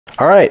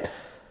All right.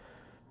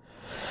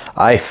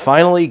 I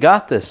finally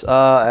got this.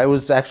 I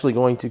was actually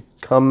going to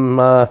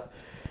come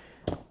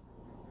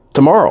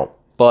tomorrow,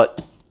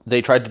 but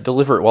they tried to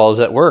deliver it while I was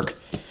at work.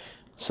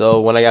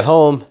 So when I got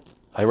home,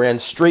 I ran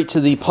straight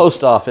to the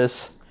post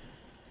office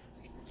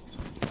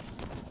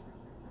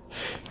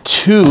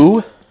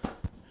to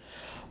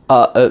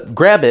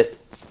grab it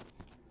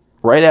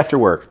right after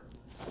work.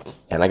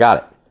 And I got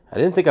it. I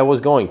didn't think I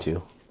was going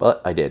to,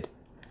 but I did.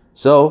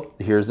 So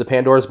here's the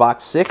Pandora's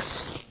Box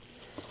 6.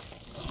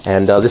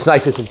 And this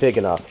knife isn't big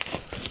enough.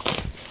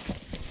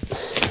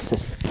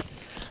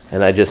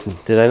 And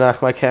did I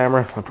knock my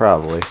camera?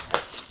 Probably.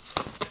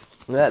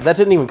 That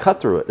didn't even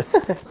cut through it.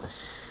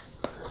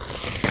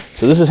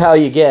 So this is how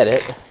you get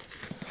it.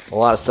 A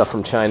lot of stuff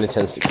from China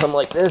tends to come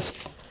like this.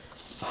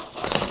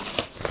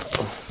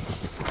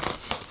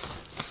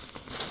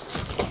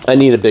 I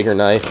need a bigger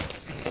knife.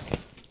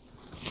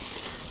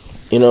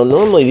 You know,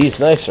 normally these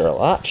knives are a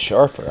lot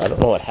sharper. I don't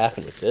know what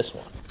happened with this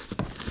one.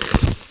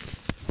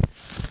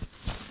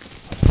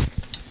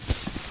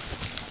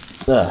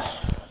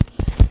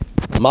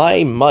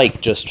 My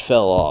mic just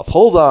fell off.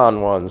 Hold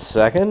on one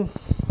second.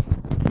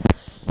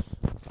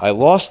 I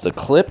lost the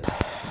clip,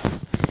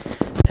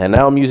 and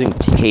now I'm using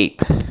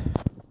tape.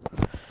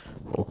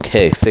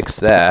 Okay, fix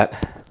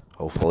that.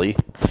 Hopefully,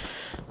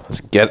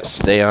 let's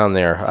stay on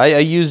there. I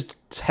used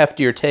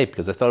heftier tape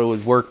because I thought it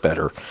would work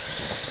better.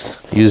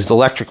 I used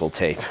electrical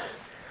tape.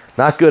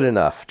 Not good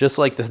enough. Just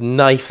like the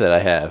knife that I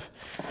have.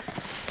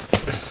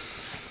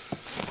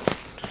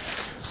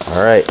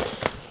 All right.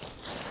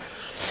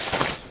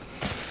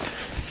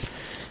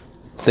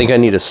 I think I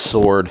need a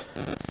sword.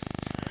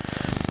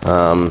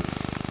 Let's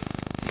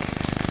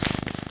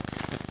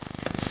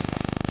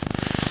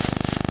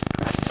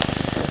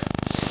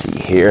see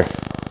here.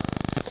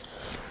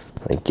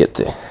 I get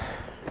the...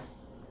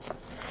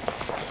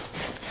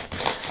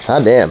 Ah,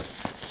 damn.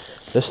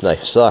 This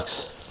knife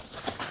sucks.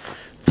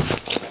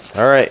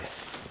 Alright.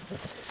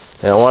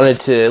 And I wanted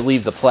to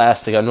leave the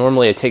plastic.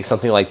 Normally I take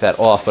something like that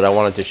off, but I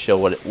wanted to show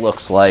what it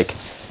looks like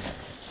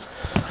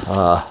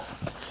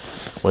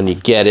when you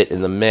get it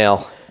in the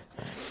mail.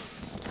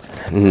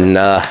 And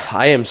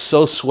I am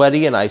so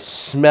sweaty and I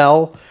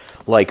smell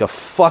like a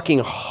fucking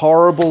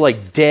horrible,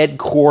 like dead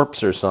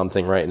corpse or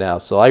something right now.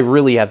 So I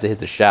really have to hit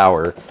the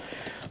shower,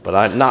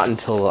 but not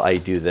until I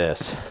do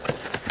this.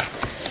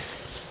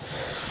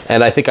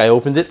 And I think I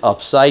opened it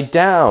upside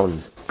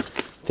down.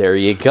 There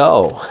you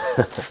go.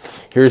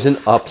 Here's an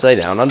upside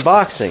down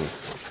unboxing.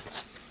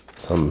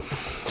 Some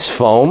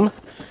foam.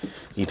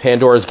 The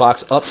Pandora's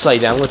box upside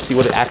down. Let's see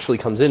what it actually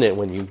comes in it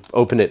when you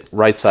open it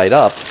right side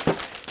up.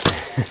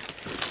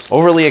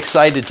 Overly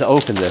excited to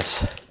open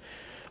this.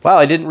 Wow,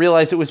 I didn't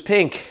realize it was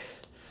pink.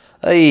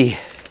 Hey.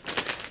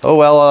 Oh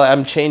well,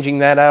 I'm changing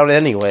that out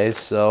anyways,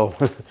 so.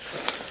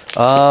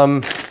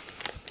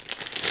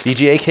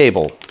 VGA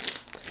cable.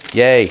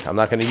 Yay, I'm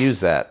not going to use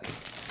that.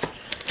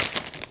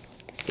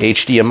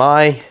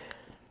 HDMI.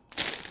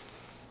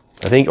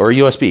 I think, or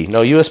USB.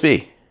 No,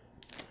 USB.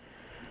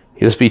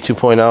 USB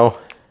 2.0.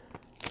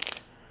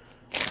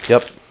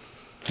 Yep.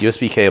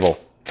 USB cable.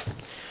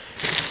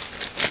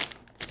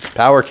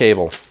 Power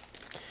cable.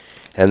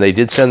 And they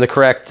did send the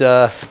correct,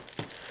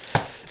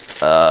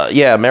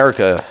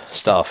 America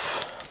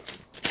stuff.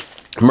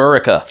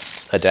 America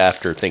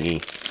adapter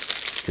thingy.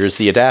 Here's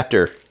the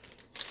adapter.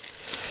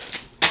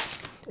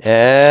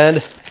 And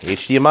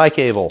HDMI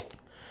cable.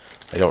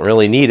 I don't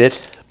really need it,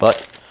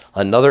 but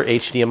another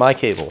HDMI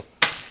cable.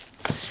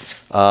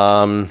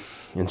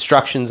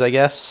 Instructions, I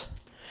guess.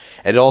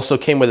 And it also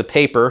came with a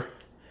paper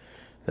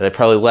that I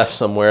probably left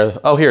somewhere.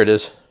 Oh, here it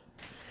is.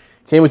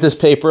 Came with this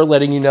paper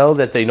letting you know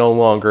that they no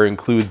longer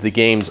include the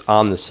games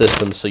on the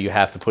system, so you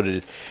have to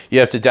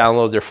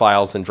download their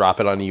files and drop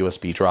it on a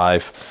USB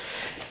drive,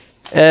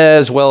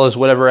 as well as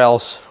whatever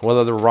else, what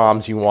other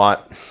ROMs you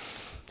want,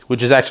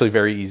 which is actually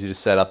very easy to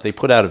set up. They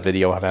put out a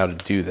video on how to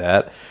do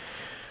that.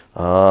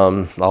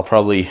 I'll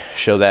probably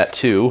show that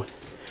too.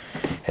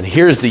 And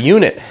here's the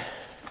unit.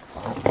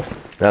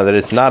 Now that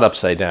it's not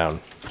upside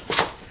down.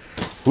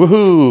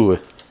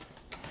 Woohoo!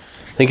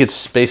 I think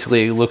it's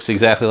basically looks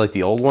exactly like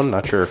the old one,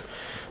 not sure.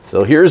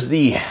 So here's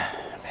the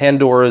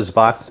Pandora's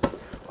box.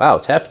 Wow,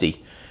 it's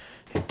hefty.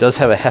 It does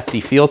have a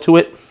hefty feel to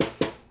it.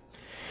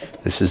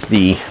 This is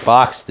the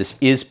box. This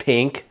is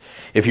pink.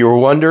 If you were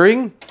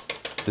wondering,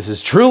 this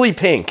is truly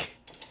pink.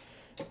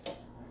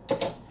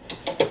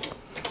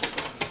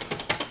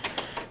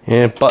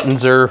 And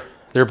buttons they're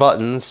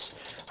buttons.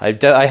 I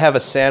have a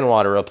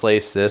Sanwa to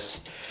replace this.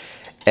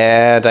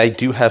 And I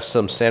do have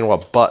some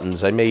Sanwa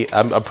buttons. I'm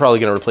probably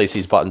going to replace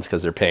these buttons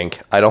because they're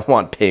pink. I don't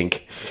want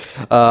pink.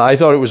 I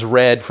thought it was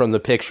red from the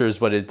pictures,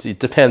 but it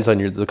depends on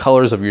the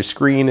colors of your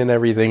screen and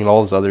everything and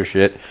all this other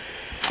shit.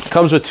 It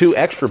comes with 2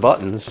 extra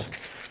buttons.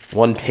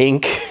 One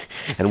pink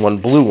and one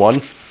blue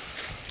one.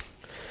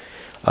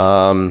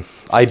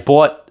 I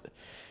bought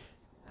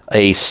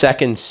a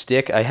second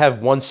stick. I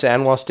have one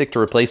Sanwa stick to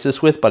replace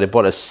this with, but I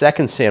bought a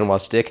second Sanwa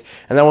stick,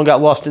 and that one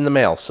got lost in the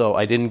mail, so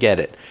I didn't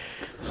get it.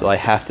 So I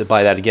have to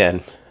buy that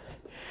again.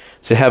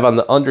 So you have on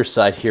the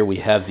underside here, we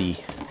have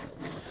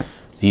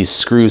these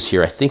screws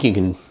here. I think you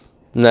can,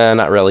 nah,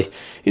 not really.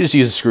 You just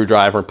use a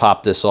screwdriver and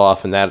pop this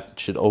off and that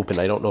should open.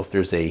 I don't know if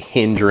there's a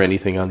hinge or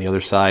anything on the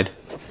other side.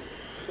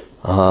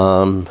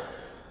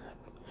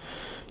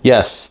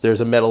 Yes,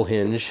 there's a metal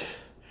hinge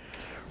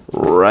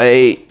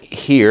right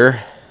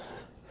here.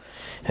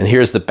 And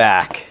here's the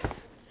back.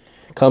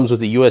 Comes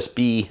with a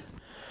USB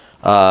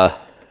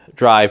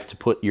drive to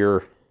put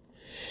your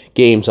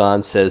games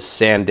on. Says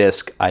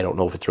SanDisk. I don't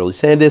know if it's really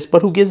SanDisk,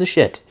 but who gives a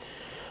shit?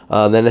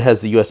 Then it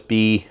has the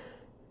USB,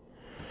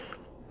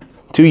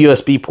 2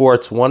 USB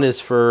ports. One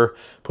is for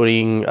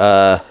putting,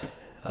 what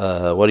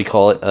do you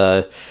call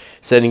it?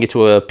 Sending it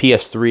to a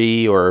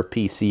PS3 or a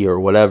PC or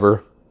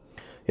whatever.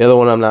 The other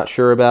one I'm not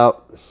sure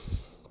about.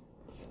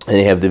 And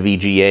you have the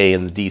VGA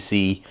and the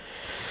DC.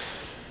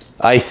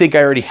 I think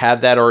I already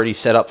have that already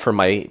set up for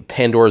my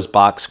Pandora's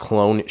box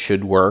clone. It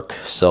should work,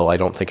 so I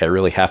don't think I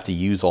really have to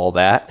use all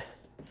that.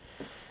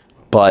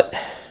 But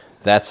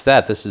that's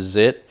that. This is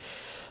it.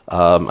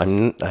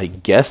 I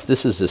guess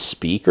this is a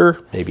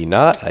speaker. Maybe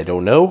not. I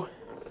don't know.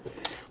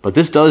 But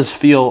this does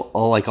feel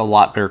like a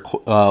lot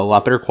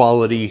better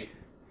quality.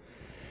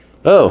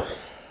 Oh,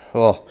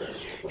 well,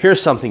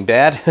 here's something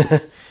bad.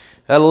 Had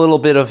a little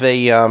bit of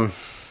a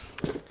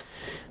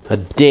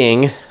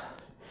ding.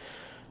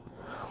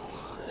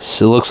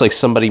 So it looks like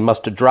somebody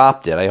must have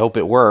dropped it. I hope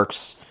it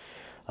works.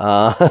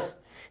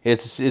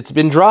 It's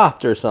been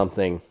dropped or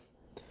something.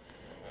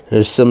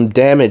 There's some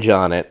damage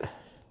on it,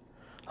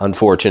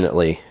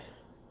 unfortunately.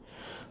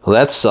 Well,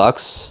 that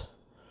sucks.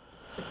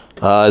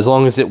 As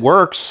long as it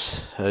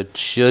works, it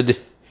should.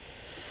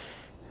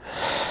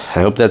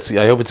 I hope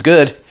it's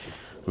good.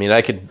 I mean,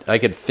 I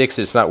could fix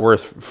it. It's not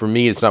worth, for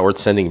me, it's not worth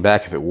sending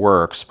back if it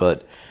works.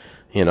 But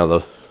you know,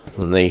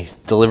 when they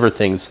deliver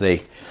things,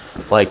 they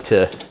like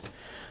to,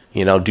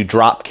 you know, do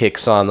drop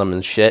kicks on them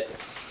and shit.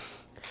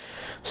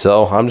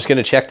 So I'm just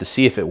gonna check to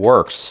see if it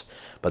works.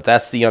 But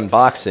that's the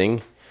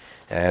unboxing,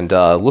 and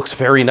looks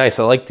very nice.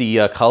 I like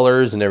the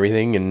colors and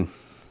everything, and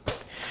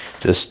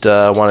just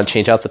want to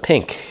change out the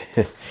pink.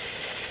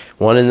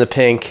 One in the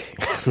pink.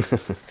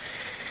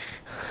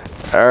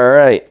 All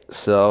right,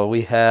 so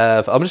we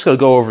have, I'm just gonna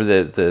go over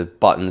the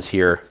buttons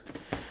here,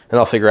 and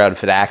I'll figure out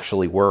if it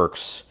actually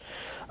works.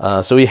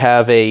 So we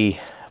have a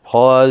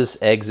pause,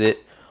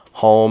 exit,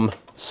 home,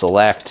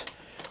 select,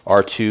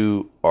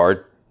 R2,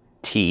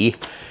 RT.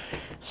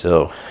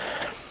 So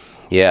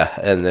yeah,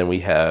 and then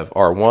we have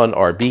R1,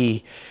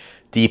 RB,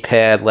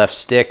 D-pad, left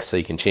stick, so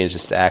you can change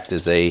this to act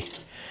as a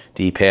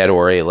D-pad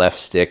or a left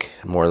stick,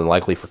 more than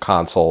likely for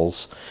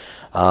consoles.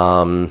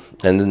 And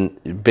then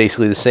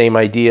basically the same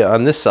idea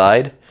on this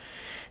side,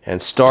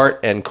 and start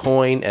and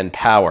coin and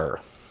power.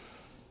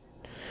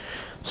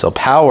 So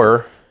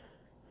power,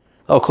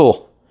 oh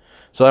cool.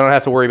 So I don't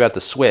have to worry about the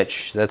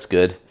switch. That's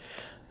good.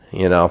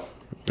 You know,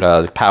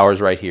 the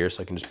power's right here,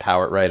 so I can just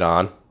power it right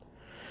on.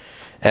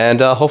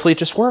 And hopefully it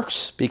just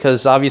works,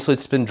 because obviously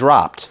it's been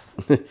dropped.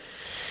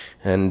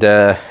 And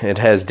it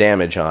has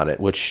damage on it,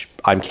 which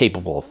I'm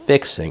capable of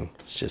fixing.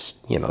 It's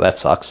just, you know, that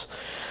sucks.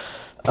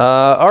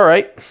 All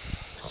right.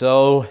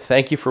 So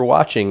thank you for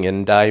watching,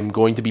 and I'm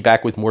going to be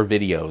back with more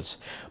videos.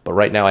 But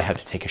right now I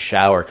have to take a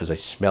shower because I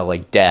smell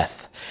like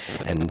death.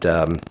 And,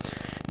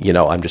 you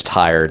know, I'm just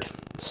tired.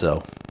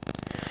 So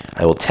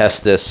I will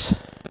test this.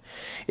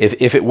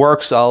 If it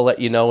works, I'll let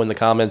you know in the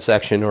comment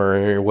section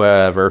or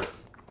whatever.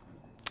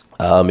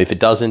 If it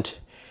doesn't,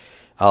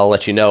 I'll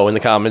let you know in the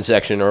comment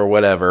section or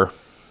whatever.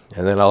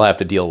 And then I'll have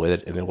to deal with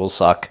it, and it will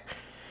suck.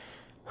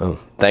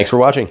 Thanks for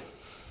watching.